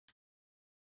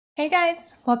Hey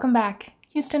guys, welcome back.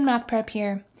 Houston Math Prep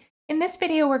here. In this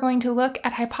video, we're going to look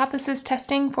at hypothesis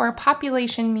testing for a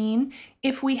population mean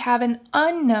if we have an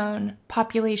unknown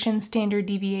population standard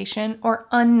deviation or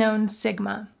unknown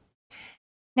sigma.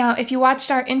 Now, if you watched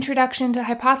our introduction to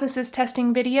hypothesis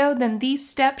testing video, then these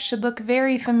steps should look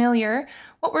very familiar.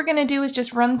 What we're going to do is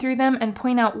just run through them and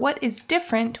point out what is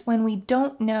different when we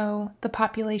don't know the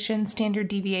population standard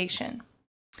deviation.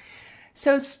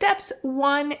 So steps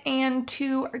 1 and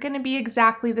 2 are going to be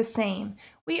exactly the same.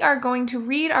 We are going to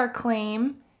read our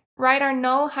claim, write our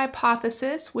null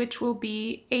hypothesis, which will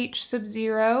be h sub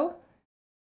 0,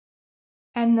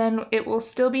 and then it will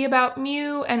still be about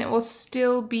mu, and it will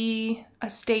still be a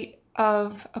state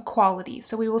of equality.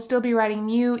 So we will still be writing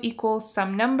mu equals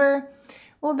some number.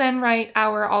 We'll then write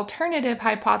our alternative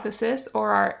hypothesis,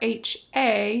 or our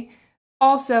HA,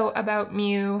 also about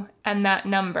mu and that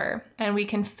number, and we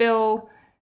can fill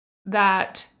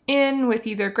that in with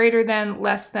either greater than,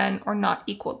 less than, or not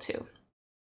equal to.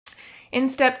 In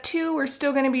step 2, we're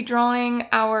still going to be drawing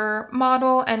our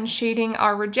model and shading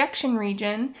our rejection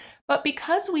region, but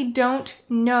because we don't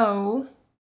know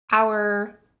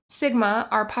our sigma,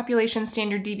 our population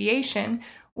standard deviation,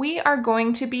 we are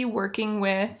going to be working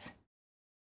with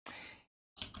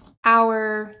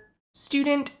our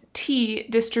student t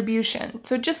distribution.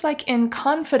 So just like in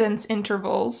confidence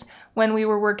intervals, when we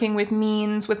were working with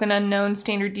means with an unknown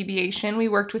standard deviation, we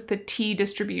worked with the t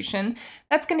distribution.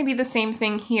 That's going to be the same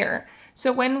thing here.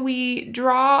 So when we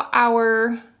draw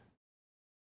our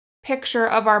picture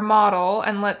of our model,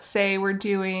 and let's say we're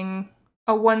doing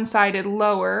a one-sided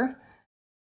lower,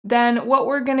 then what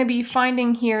we're going to be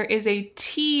finding here is a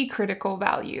t critical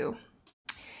value.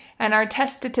 And our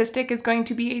test statistic is going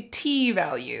to be a t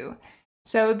value.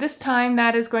 So this time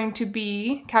that is going to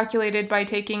be calculated by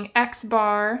taking x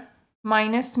bar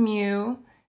minus mu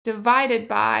divided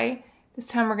by, this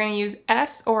time we're going to use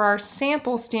s, or our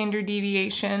sample standard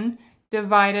deviation,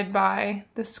 divided by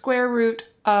the square root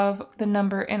of the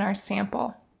number in our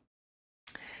sample.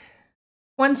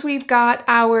 Once we've got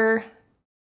our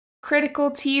critical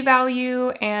t value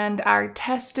and our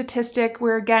test statistic,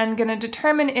 we're again going to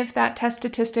determine if that test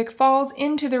statistic falls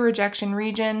into the rejection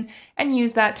region and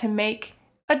use that to make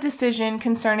a decision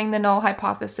concerning the null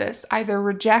hypothesis, either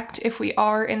reject if we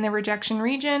are in the rejection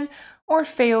region or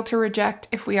fail to reject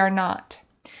if we are not.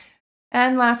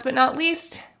 And last but not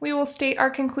least, we will state our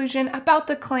conclusion about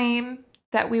the claim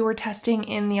that we were testing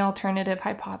in the alternative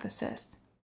hypothesis.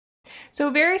 So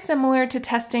very similar to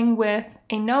testing with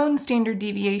a known standard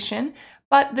deviation,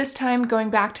 but this time going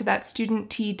back to that student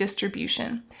t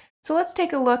distribution. So let's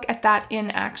take a look at that in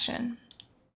action.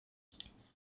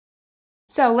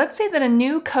 So let's say that a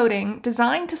new coating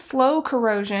designed to slow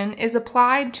corrosion is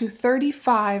applied to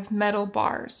 35 metal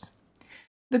bars.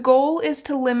 The goal is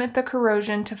to limit the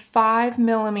corrosion to 5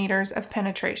 millimeters of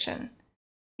penetration.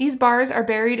 These bars are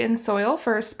buried in soil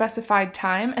for a specified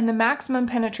time, and the maximum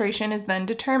penetration is then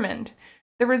determined.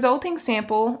 The resulting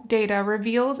sample data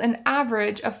reveals an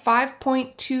average of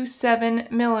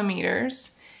 5.27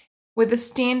 millimeters with a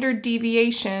standard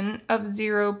deviation of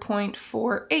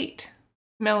 0.48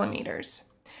 millimeters.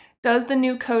 Does the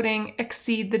new coating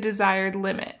exceed the desired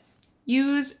limit?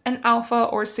 Use an alpha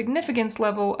or significance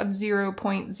level of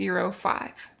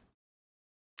 0.05.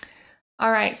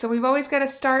 All right, so we've always got to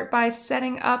start by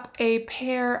setting up a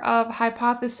pair of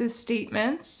hypothesis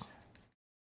statements.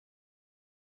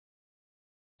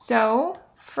 So,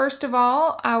 first of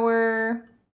all, our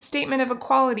statement of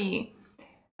equality.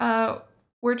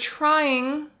 We're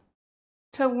trying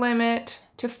to limit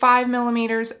to 5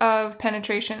 millimeters of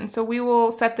penetration. So we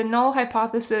will set the null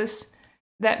hypothesis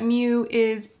that mu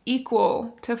is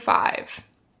equal to 5.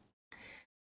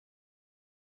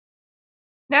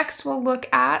 Next, we'll look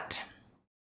at,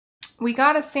 we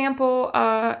got a sample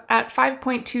at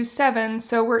 5.27,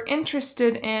 so we're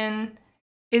interested in,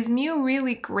 is mu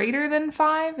really greater than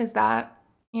 5? Is that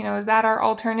our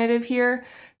alternative here?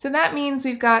 So that means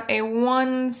we've got a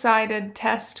one-sided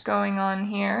test going on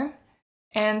here.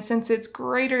 And since it's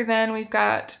greater than, we've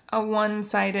got a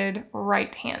one-sided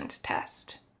right-hand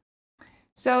test.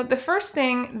 So the first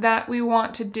thing that we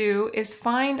want to do is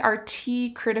find our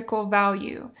t critical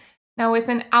value. Now with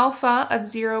an alpha of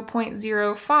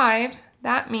 0.05,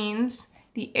 that means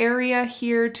the area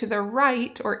here to the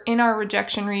right, or in our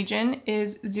rejection region,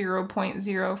 is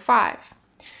 0.05.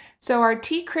 So our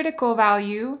t critical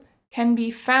value can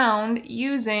be found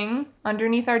using,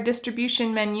 underneath our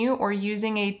distribution menu, or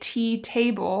using a t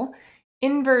table,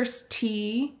 inverse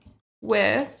t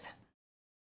with,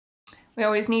 we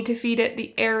always need to feed it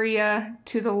the area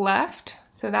to the left,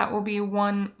 so that will be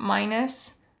 1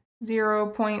 minus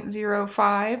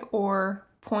 0.05 or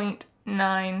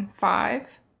 0.95.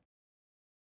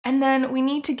 And then we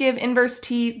need to give inverse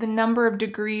t the number of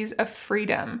degrees of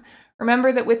freedom.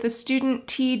 Remember that with the student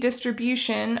t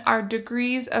distribution, our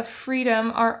degrees of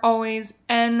freedom are always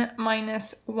n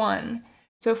minus 1.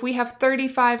 So if we have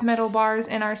 35 metal bars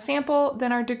in our sample,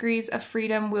 then our degrees of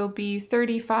freedom will be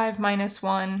 35 minus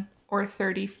 1, or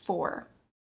 34.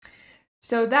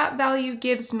 So that value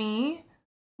gives me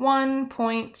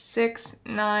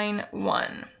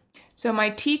 1.691. So my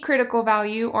t critical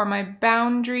value, or my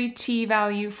boundary t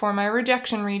value for my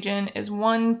rejection region, is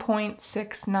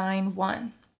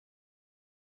 1.691.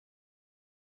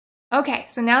 Okay,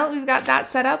 so now that we've got that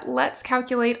set up, let's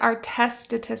calculate our test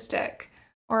statistic,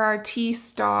 or our t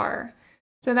star.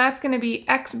 So that's going to be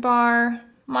x bar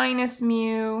minus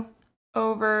mu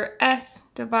over s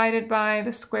divided by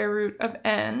the square root of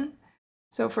n.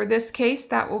 So for this case,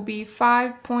 that will be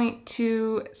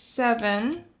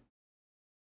 5.27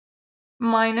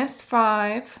 minus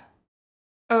 5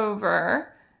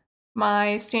 over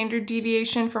my standard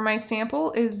deviation for my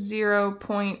sample is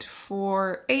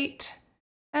 0.48,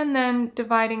 and then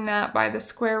dividing that by the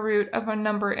square root of a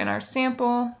number in our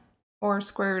sample, or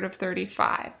square root of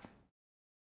 35.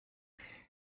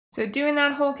 So doing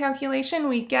that whole calculation,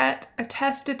 we get a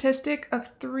test statistic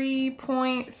of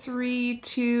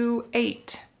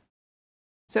 3.328.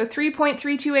 So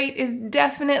 3.328 is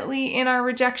definitely in our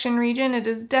rejection region. It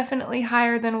is definitely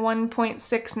higher than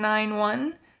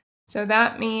 1.691. So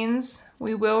that means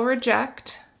we will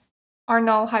reject our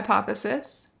null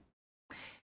hypothesis.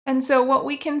 And so what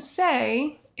we can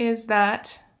say is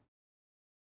that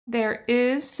there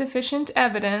is sufficient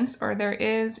evidence, or there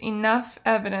is enough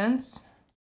evidence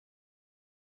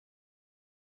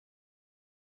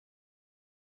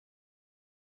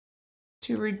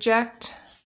to reject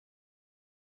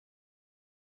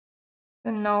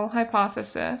the null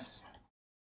hypothesis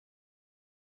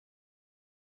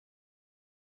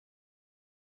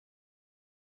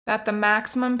that the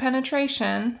maximum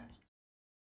penetration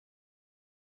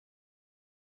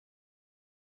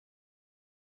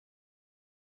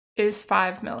is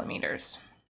 5 millimeters.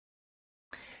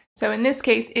 So in this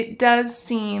case, it does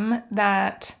seem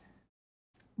that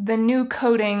the new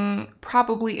coating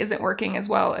probably isn't working as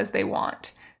well as they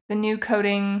want. The new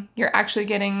coating, you're actually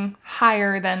getting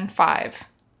higher than 5,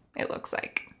 it looks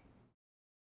like.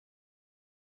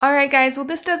 All right, guys, well,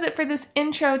 this does it for this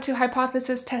intro to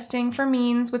hypothesis testing for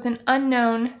means with an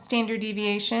unknown standard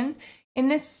deviation. In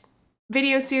this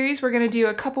video series, we're going to do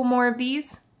a couple more of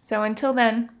these. So until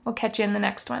then, we'll catch you in the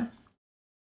next one.